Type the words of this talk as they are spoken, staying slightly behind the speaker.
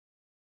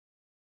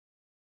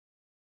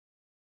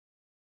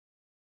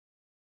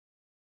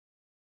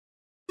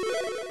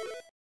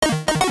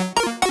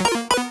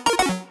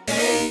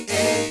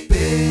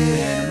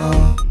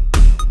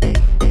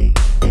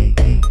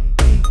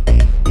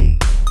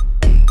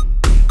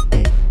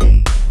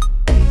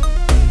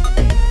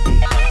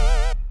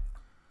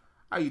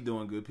you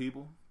doing, good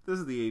people? This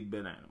is the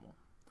 8-Bit Animal.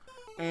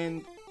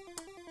 And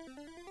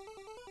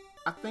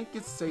I think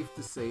it's safe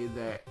to say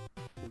that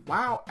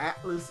while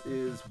Atlus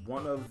is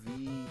one of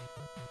the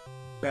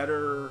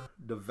better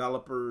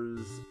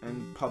developers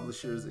and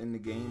publishers in the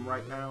game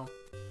right now,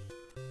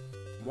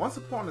 once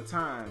upon a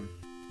time,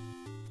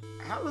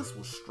 Atlus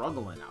was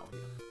struggling out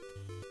here.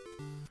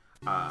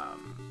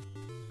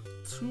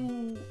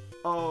 Two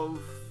of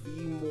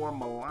the more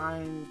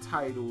maligned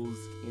titles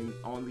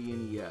on the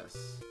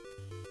NES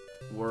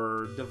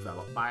were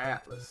developed by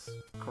Atlus: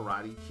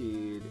 Karate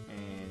Kid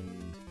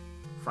and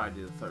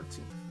Friday the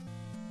 13th.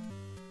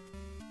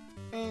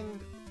 And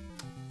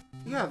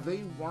yeah,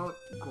 they weren't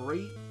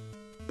great,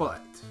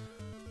 but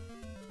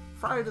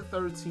Friday the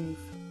 13th,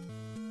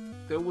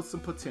 there was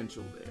some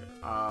potential there.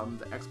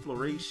 The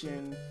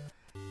exploration,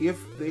 if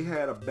they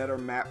had a better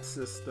map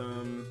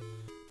system,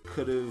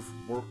 could have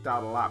worked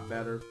out a lot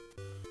better.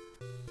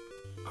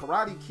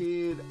 Karate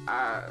Kid,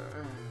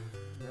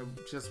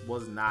 it just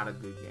was not a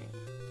good game.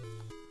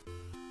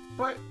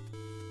 But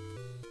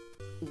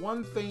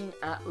one thing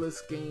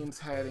Atlus games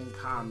had in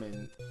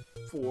common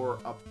for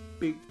a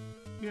big,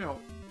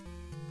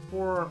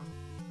 for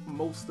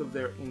most of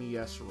their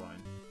NES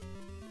run,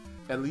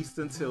 at least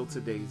until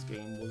today's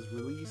game was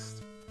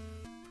released,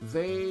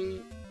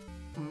 they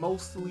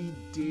mostly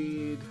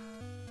did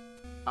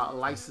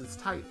licensed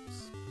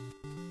titles.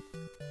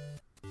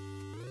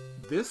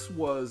 This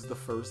was the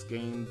first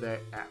game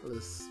that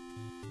Atlus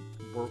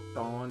worked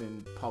on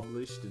and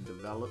published and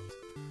developed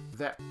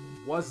that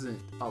wasn't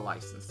a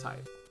licensed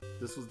title.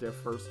 This was their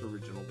first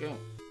original game.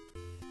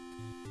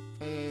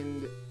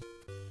 And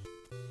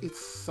it's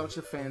such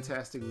a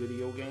fantastic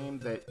video game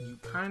that you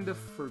kind of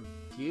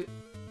forget,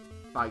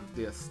 like,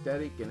 the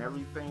aesthetic and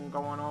everything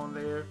going on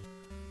there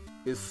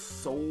is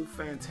so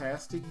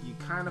fantastic, you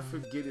kind of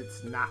forget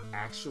it's not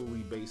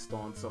actually based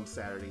on some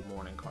Saturday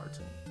morning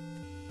cartoon.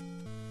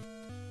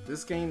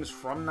 This game is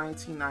from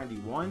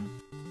 1991,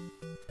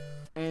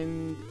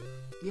 and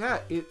yeah,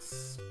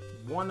 it's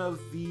one of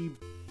the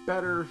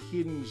better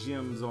hidden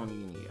gems on the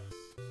NES.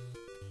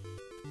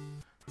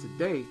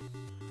 Today,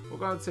 we're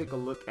going to take a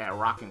look at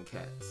Rockin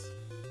Kats.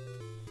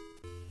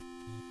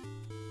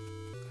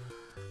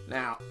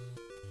 Now,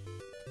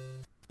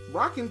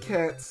 Rockin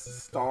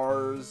Kats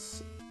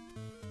stars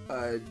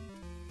a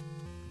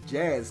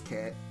jazz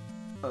cat,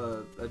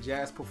 a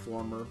jazz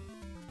performer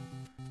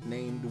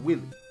named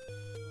Willie,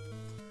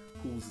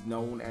 who's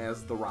known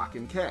as the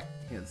Rockin Kat,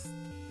 hence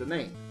the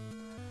name.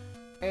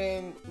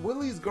 And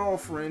Willie's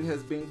girlfriend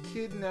has been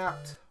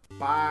kidnapped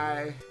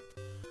by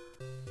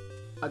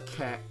a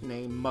cat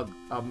named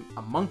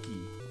a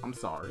monkey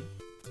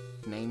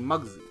named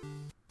Muggsy.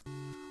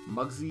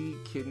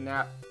 Muggsy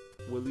kidnapped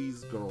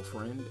Willie's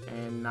girlfriend,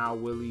 and now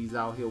Willie's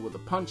out here with a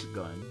punch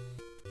gun.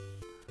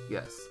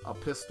 Yes, a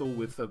pistol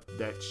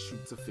that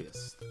shoots a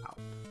fist out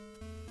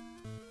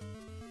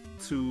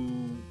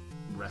to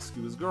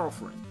rescue his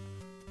girlfriend.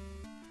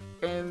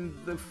 And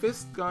the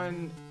fist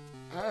gun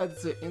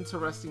adds an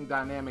interesting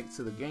dynamic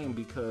to the game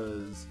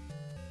because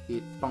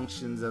it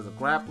functions as a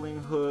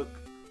grappling hook.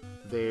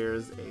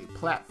 There's a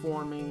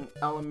platforming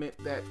element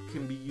that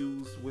can be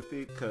used with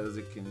it because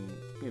it can,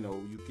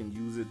 you can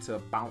use it to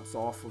bounce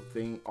off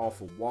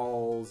of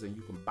walls, and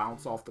you can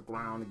bounce off the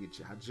ground and get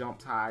you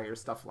jumped higher,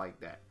 stuff like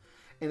that.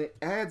 And it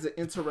adds an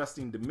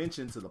interesting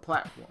dimension to the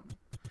platform.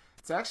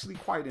 It's actually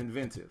quite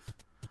inventive.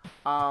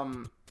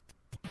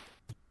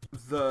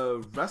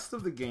 The rest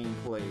of the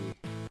gameplay,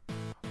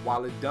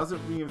 while it doesn't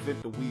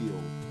reinvent the wheel,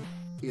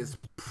 is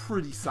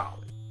pretty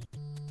solid.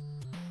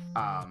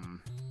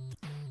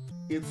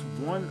 It's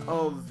one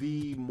of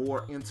the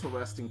more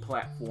interesting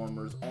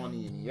platformers on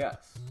the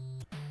NES.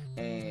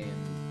 And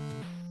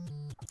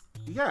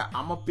yeah,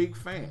 I'm a big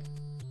fan.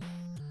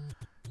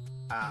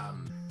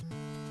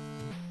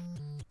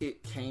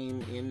 It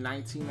came in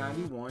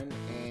 1991,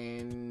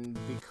 and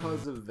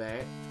because of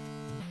that,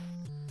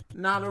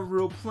 not a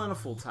real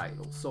plentiful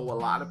title, so a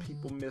lot of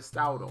people missed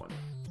out on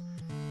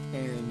it.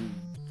 And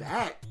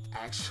that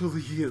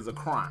actually is a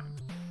crime.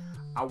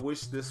 I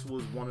wish this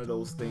was one of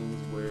those things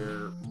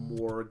where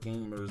more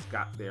gamers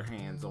got their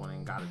hands on it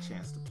and got a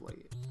chance to play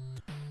it.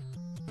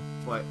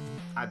 But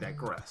I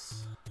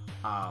digress.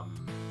 As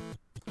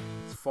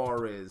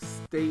far as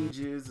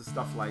stages and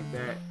stuff like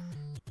that,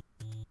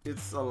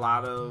 it's a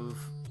lot of,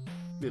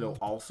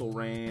 also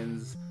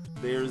rans.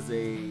 There's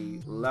a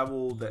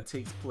level that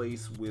takes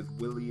place with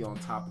Willie on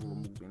top of a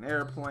moving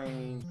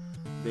airplane.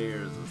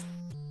 There's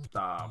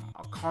a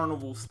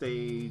carnival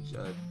stage,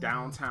 a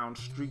downtown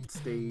street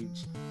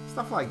stage,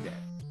 stuff like that.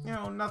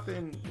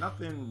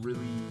 Nothing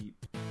really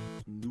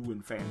new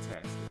and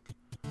fantastic.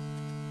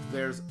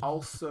 There's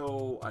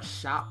also a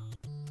shop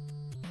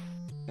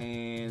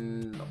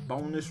and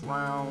bonus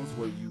rounds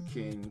where you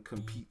can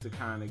compete to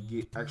kind of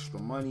get extra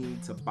money,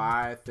 to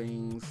buy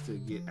things, to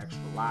get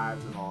extra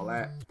lives and all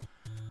that.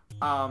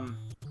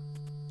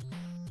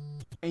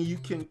 And you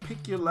can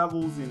pick your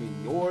levels in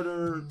any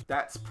order.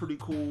 That's pretty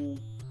cool.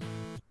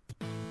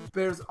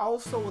 There's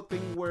also a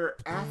thing where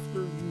after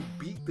you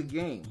beat the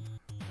game,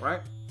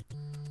 right,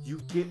 you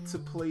get to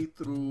play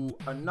through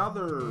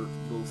another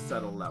little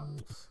set of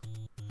levels.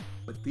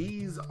 But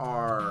these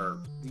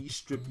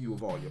strip you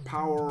of all your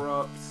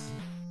power-ups.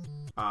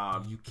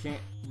 You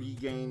can't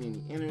regain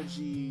any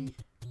energy,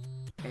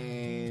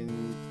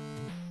 and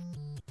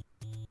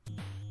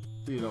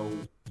you know,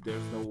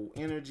 there's no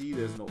energy,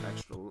 there's no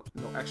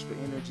extra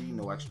energy,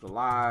 no extra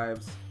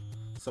lives.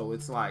 So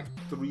it's like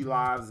 3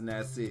 lives and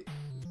that's it.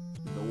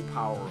 No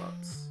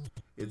power-ups.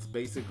 It's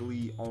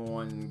basically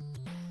on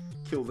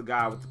kill the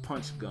guy with the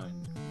punch gun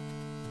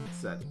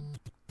setting.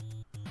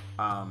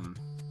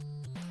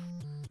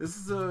 This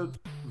is a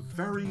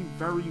very,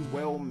 very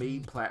well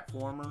made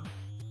platformer,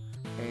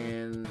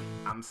 and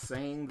I'm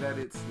saying that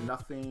it's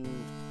nothing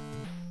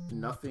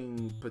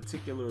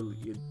particularly,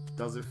 it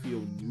doesn't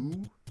feel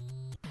new.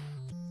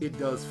 It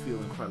does feel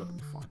incredibly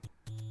fun.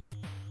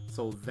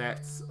 So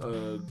that's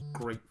a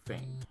great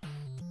thing.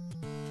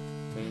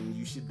 And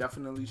you should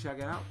definitely check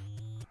it out.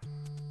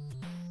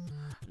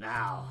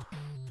 Now,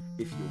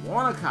 if you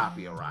want a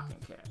copy of Rockin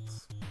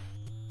Kats,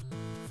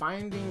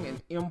 finding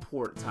an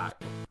import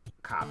type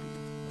copy,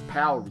 a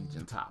PAL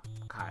region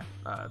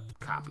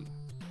copy,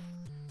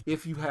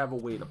 if you have a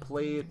way to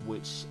play it,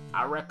 which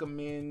I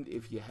recommend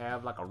if you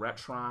have like a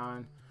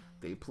Retron,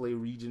 they play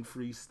region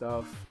free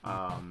stuff,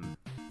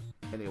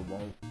 and it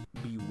won't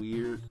be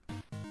weird.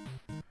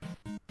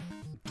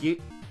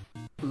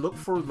 Look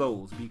for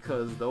those,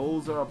 because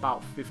those are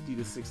about $50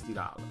 to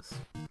 $60.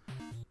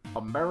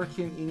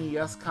 American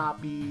NES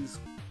copies,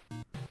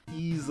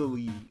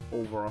 easily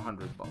over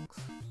 $100.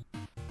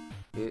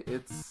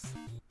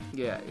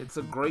 It's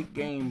a great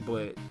game,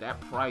 but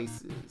that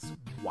price is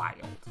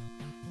wild.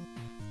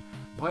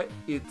 But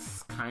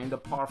it's kind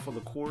of par for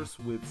the course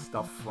with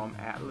stuff from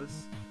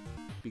Atlus,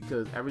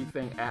 because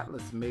everything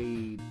Atlus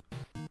made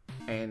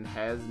and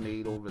has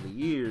made over the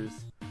years,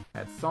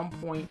 at some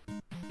point,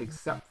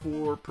 except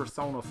for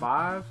Persona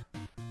 5,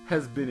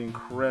 has been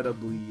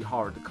incredibly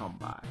hard to come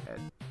by at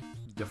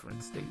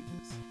different stages.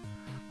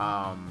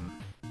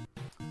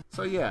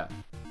 So yeah,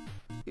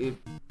 if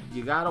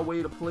you got a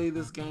way to play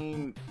this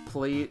game,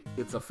 play it.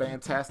 It's a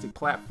fantastic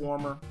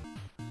platformer.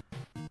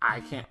 I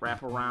can't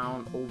wrap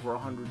around over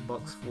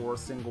 $100 for a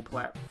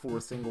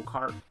single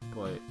cart,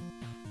 but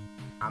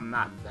I'm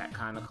not that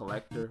kind of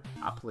collector.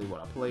 I play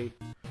what I play,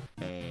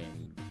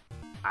 and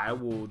I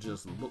will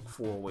just look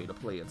for a way to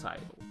play a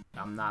title.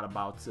 I'm not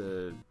about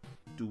to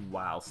do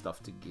wild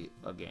stuff to get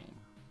a game.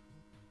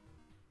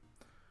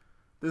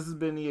 This has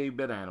been the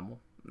 8-Bit Animal,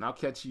 and I'll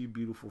catch you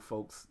beautiful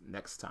folks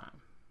next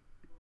time.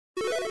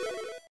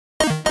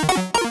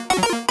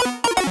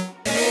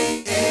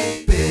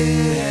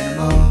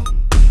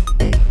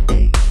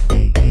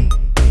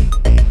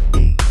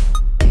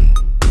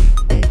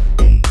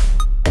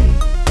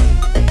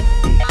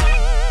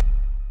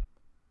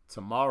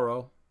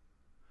 Tomorrow.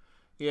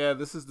 Yeah,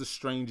 this is the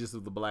strangest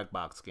of the black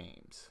box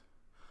games.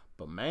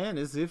 But man,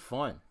 is it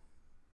fun.